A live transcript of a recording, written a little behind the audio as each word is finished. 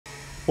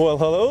Well,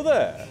 hello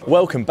there.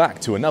 Welcome back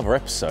to another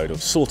episode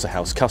of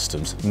Slaughterhouse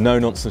Customs No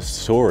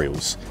Nonsense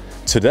Tutorials.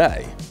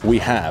 Today, we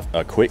have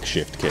a quick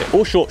shift kit,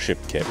 or short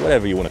shift kit,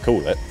 whatever you want to call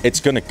it. It's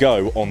gonna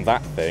go on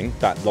that thing,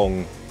 that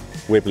long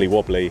wibbly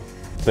wobbly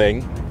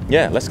thing.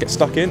 Yeah, let's get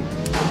stuck in.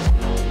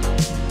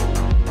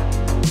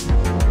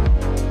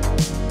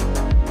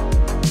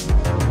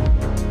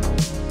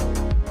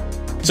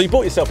 So you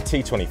bought yourself a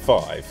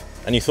T25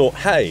 and you thought,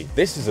 hey,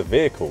 this is a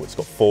vehicle. It's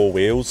got 4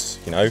 wheels,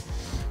 you know,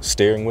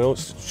 steering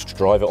wheels, just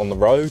drive it on the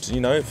road, you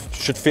know, it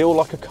should feel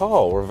like a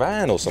car or a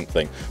van or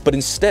something. But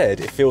instead,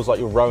 it feels like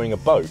you're rowing a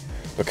boat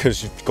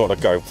because you've got to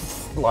go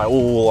like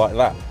all like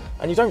that.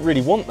 And you don't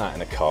really want that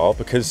in a car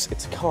because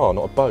it's a car,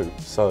 not a boat.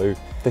 So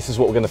this is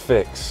what we're going to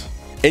fix.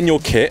 In your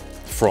kit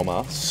from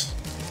us,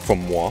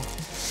 from moi,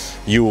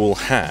 you will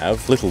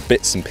have little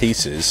bits and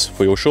pieces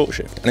for your short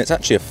shift. And it's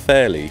actually a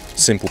fairly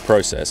simple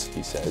process,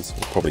 he says.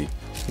 We'll probably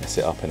mess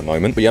it up in a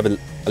moment. But you have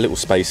a little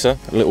spacer,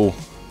 a little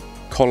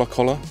collar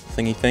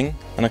thingy thing,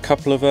 and a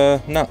couple of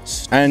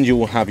nuts. And you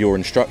will have your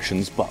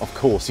instructions, but of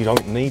course you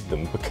don't need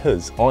them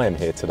because I am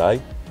here today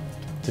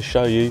to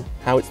show you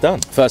how it's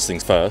done. First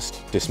things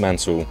first,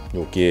 dismantle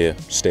your gear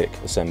stick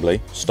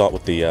assembly. Start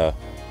with the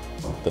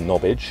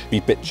knobbage. Be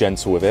a bit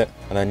gentle with it,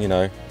 and then, you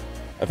know,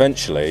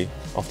 eventually,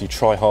 after you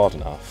try hard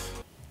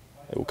enough,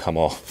 it will come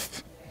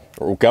off,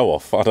 or it will go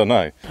off, I don't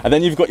know. And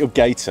then you've got your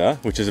gaiter,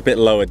 which is a bit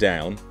lower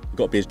down. You've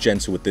got to be as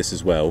gentle with this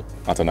as well.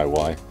 I don't know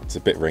why. It's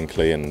a bit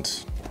wrinkly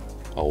and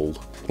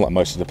old, like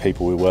most of the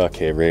people who work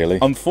here, really.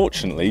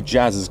 Unfortunately,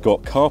 Jazz has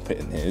got carpet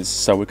in his,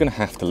 so we're gonna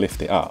have to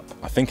lift it up.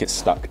 I think it's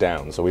stuck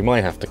down, so we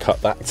might have to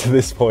cut back to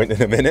this point in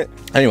a minute.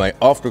 Anyway,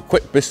 after a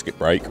quick biscuit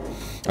break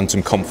and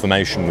some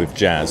confirmation with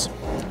Jazz,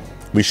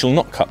 we shall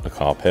not cut the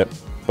carpet,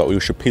 but we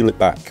should peel it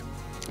back.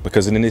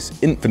 Because in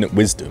his infinite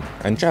wisdom,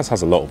 and Jazz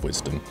has a lot of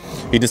wisdom,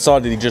 he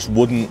decided he just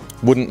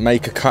wouldn't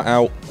make a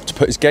cutout to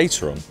put his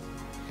gaiter on.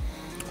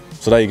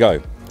 So there you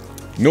go.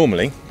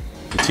 Normally,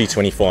 the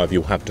T25,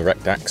 you'll have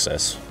direct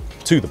access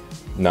to the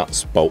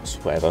nuts, bolts,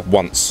 whatever,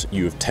 once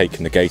you have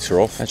taken the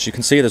gaiter off. As you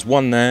can see, there's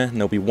one there, and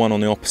there'll be one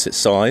on the opposite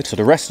side. So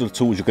the rest of the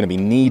tools you're going to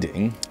be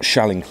needing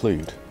shall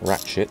include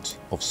ratchet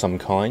of some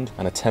kind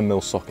and a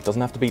 10mm socket.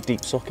 Doesn't have to be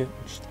deep socket.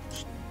 Just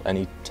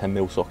any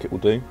 10mm socket will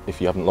do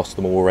if you haven't lost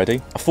them already.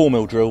 A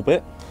 4mm drill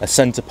bit, a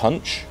centre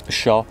punch, a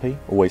Sharpie,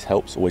 always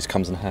helps, always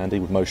comes in handy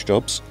with most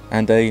jobs,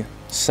 and a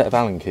set of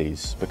Allen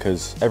keys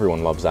because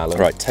everyone loves Allen.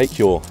 Right, take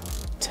your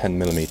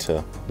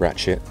 10mm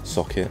ratchet,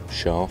 socket,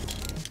 shaft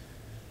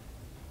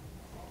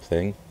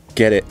thing,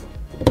 get it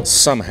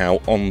somehow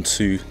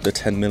onto the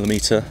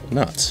 10mm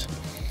nut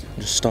and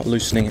just start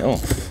loosening it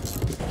off.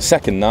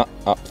 Second nut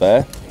up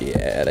there,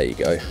 yeah, there you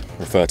go.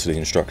 Refer to the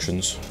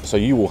instructions. So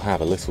you will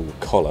have a little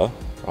collar,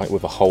 right,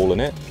 with a hole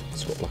in it.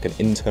 It's got like an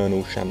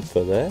internal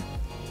chamfer there,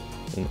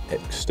 an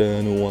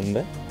external one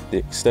there. The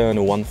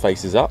external one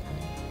faces up,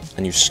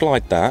 and you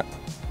slide that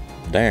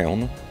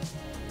down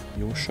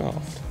your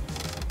shaft.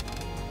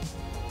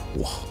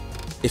 Whoa.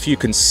 If you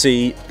can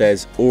see,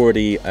 there's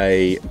already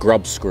a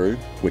grub screw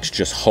which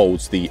just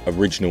holds the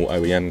original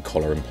OEM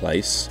collar in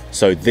place.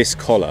 So this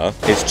collar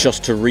is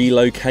just to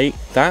relocate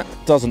that.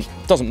 Doesn't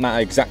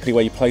matter exactly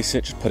where you place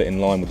it, just put it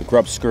in line with the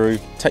grub screw.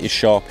 Take your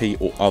Sharpie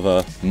or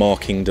other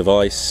marking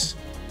device,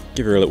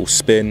 give her a little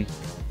spin.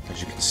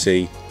 As you can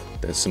see,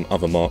 there's some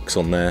other marks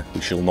on there.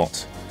 We shall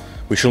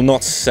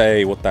not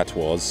say what that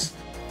was.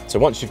 So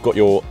once you've got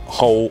your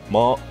hole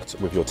marked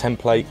with your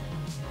template,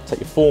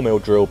 take your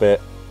 4mm drill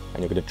bit,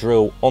 and you're going to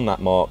drill on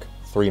that mark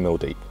 3mm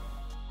deep.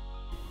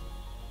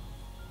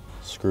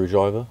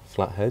 Screwdriver,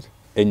 flathead,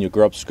 in your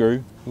grub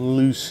screw,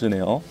 loosen it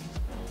off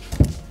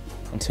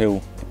until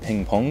it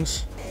ping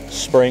pongs.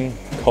 Spring,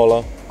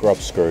 collar, grub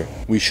screw.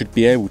 We should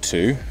be able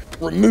to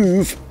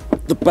remove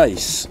the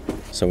base.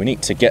 So we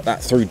need to get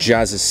that through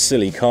Jazz's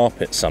silly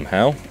carpet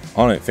somehow.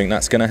 I don't think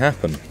that's going to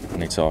happen. I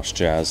need to ask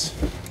Jazz.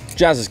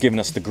 Jazz has given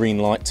us the green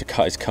light to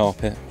cut his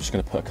carpet. I'm just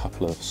going to put a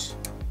couple of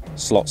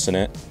slots in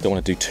it. Don't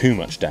want to do too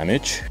much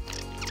damage.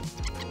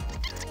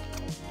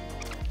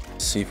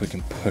 Let's see if we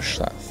can push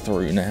that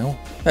through now.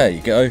 There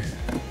you go.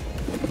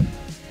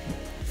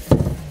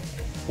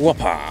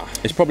 Whoppa!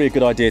 It's probably a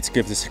good idea to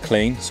give this a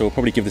clean, so we'll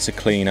probably give this a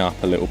clean up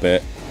a little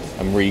bit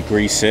and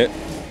re-grease it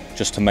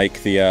just to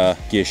make the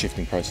gear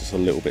shifting process a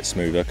little bit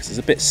smoother because it's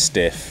a bit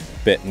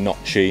stiff, a bit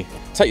notchy.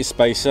 Take your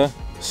spacer,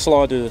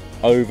 slide it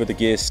over the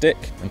gear stick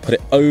and put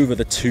it over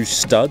the 2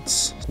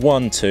 studs.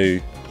 1,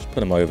 2. Put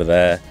them over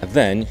there, and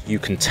then you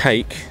can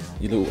take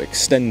your little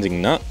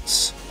extending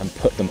nuts and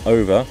put them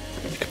over.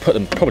 You can put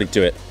them, probably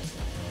do it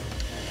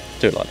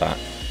like that.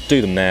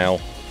 Do them now,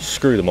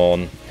 screw them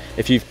on.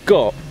 If you've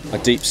got a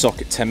deep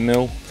socket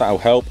 10mm, that'll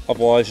help.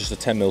 Otherwise, just a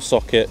 10mm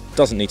socket.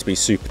 Doesn't need to be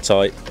super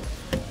tight,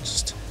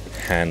 just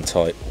hand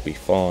tight will be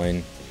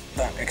fine.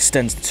 That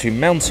extends the 2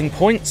 mounting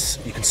points.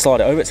 You can slide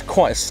it over. It's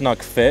quite a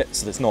snug fit,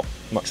 so there's not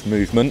much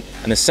movement.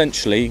 And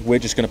essentially, we're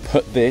just going to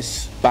put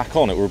this back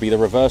on. It will be the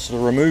reverse of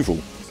the removal.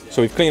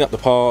 So we've cleaned up the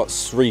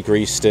parts,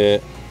 re-greased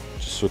it,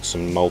 just with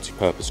some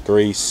multi-purpose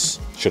grease.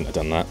 Shouldn't have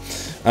done that.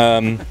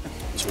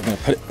 So we're going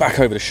to put it back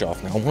over the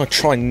shaft now. I want to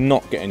try and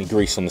not get any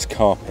grease on this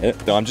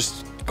carpet. I'm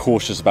just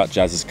cautious about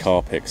Jazz's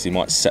carpet because he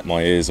might set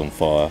my ears on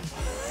fire.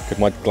 Could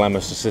my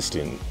glamorous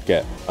assistant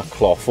get a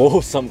cloth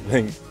or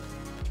something?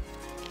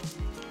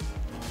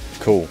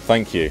 Cool,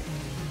 thank you.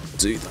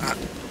 Do that.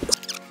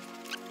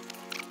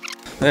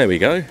 There we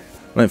go. I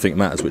don't think it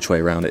matters which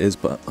way around it is,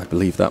 but I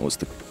believe that was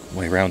the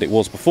way around it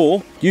was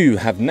before. You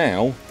have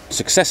now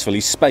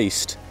successfully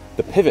spaced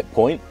the pivot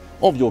point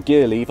of your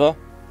gear lever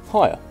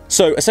higher.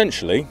 So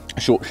essentially,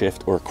 a short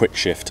shift or a quick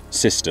shift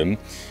system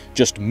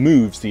just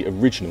moves the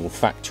original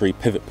factory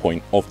pivot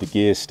point of the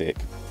gear stick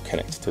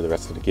connected to the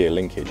rest of the gear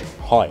linkage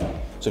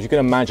higher. So if you can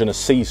imagine a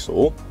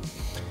seesaw,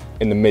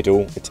 in the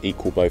middle it's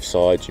equal both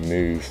sides, you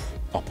move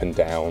up and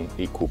down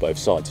equal both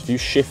sides. If you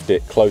shift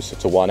it closer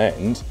to one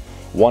end's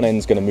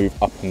going to move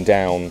up and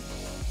down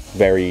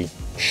very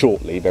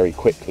shortly, very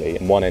quickly,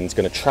 and one end's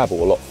going to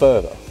travel a lot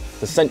further.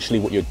 It's essentially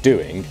what you're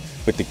doing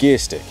with the gear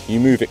stick. You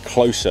move it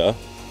closer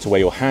to where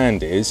your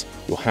hand is,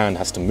 your hand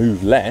has to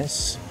move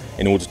less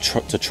in order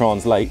to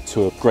translate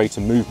to a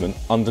greater movement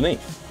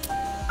underneath.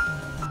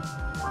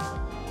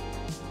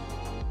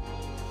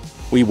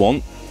 We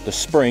want the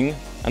spring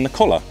and the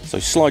collar. So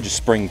slide your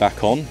spring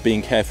back on,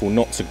 being careful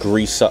not to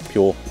grease up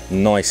your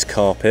nice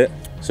carpet.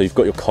 So you've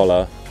got your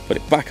collar, put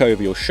it back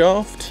over your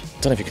shaft.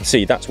 I don't know if you can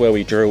see, that's where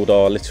we drilled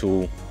our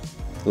little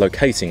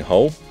locating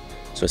hole.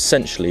 So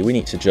essentially we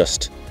need to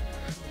just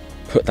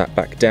put that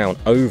back down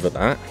over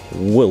that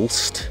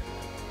whilst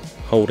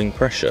holding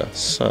pressure.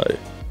 So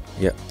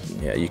yeah,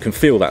 you can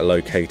feel that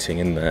locating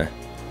in there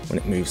when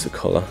it moves the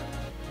collar.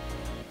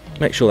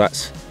 Make sure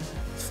that's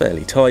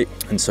fairly tight.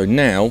 And so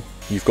now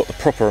you've got the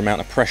proper amount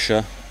of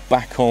pressure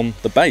back on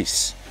the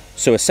base.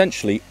 So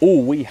essentially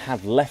all we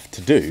have left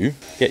to do,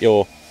 get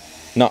your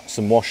nuts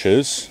and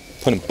washers,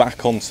 put them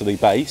back onto the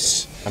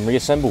base and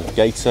reassemble.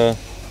 Gator,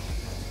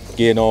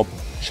 gear knob,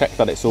 check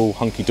that it's all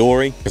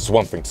hunky-dory. It's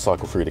one thing to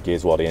cycle through the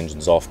gears while the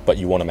engine's off, but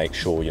you want to make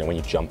sure, when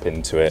you jump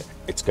into it,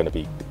 it's going to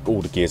be,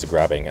 all the gears are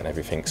grabbing and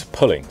everything's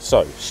pulling.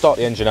 So start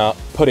the engine up,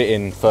 put it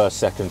in first,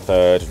 second,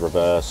 third,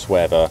 reverse,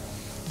 wherever,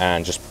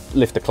 and just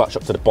lift the clutch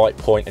up to the bite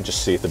point and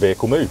just see if the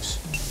vehicle moves.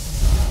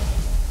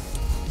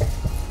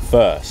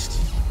 First.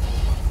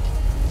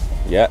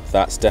 Yep,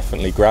 that's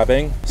definitely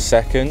grabbing.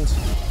 Second.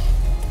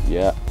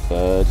 Yep.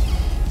 Third.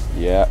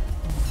 Yep.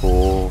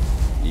 Fourth.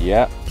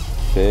 Yep.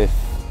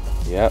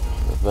 Fifth. Yep.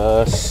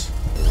 Reverse.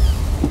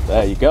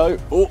 There you go.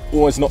 Oh,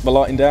 almost knocked the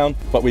lighting down,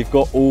 but we've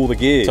got all the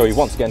gears. So we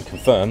once again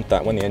confirmed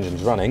that when the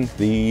engine's running,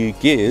 the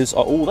gears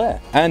are all there.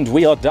 And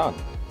we are done.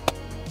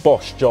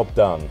 Bosh, job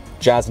done.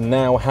 Jazz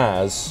now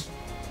has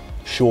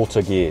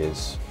shorter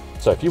gears.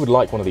 So if you would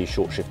like one of these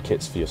short shift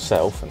kits for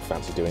yourself and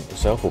fancy doing it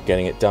yourself or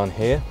getting it done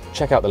here,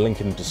 check out the link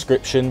in the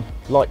description.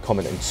 Like,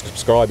 comment and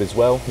subscribe as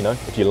well,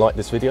 if you like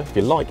this video. If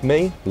you like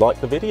me,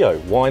 like the video,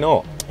 why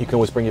not? You can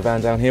always bring your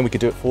van down here and we could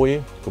do it for you.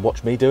 You could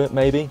watch me do it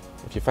maybe,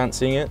 if you're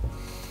fancying it.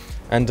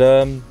 And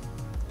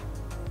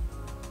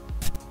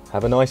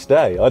have a nice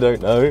day, I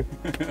don't know.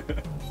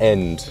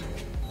 End.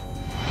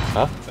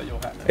 Huh? Is that your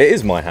hat now? It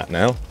is my hat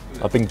now.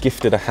 I've been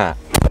gifted a hat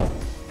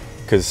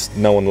because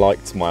no one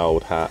liked my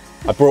old hat.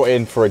 I brought it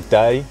in for a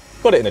day,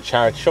 got it in a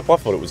charity shop, I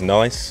thought it was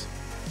nice.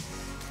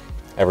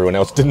 Everyone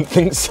else didn't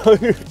think so.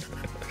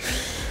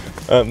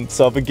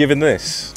 So I've been given this.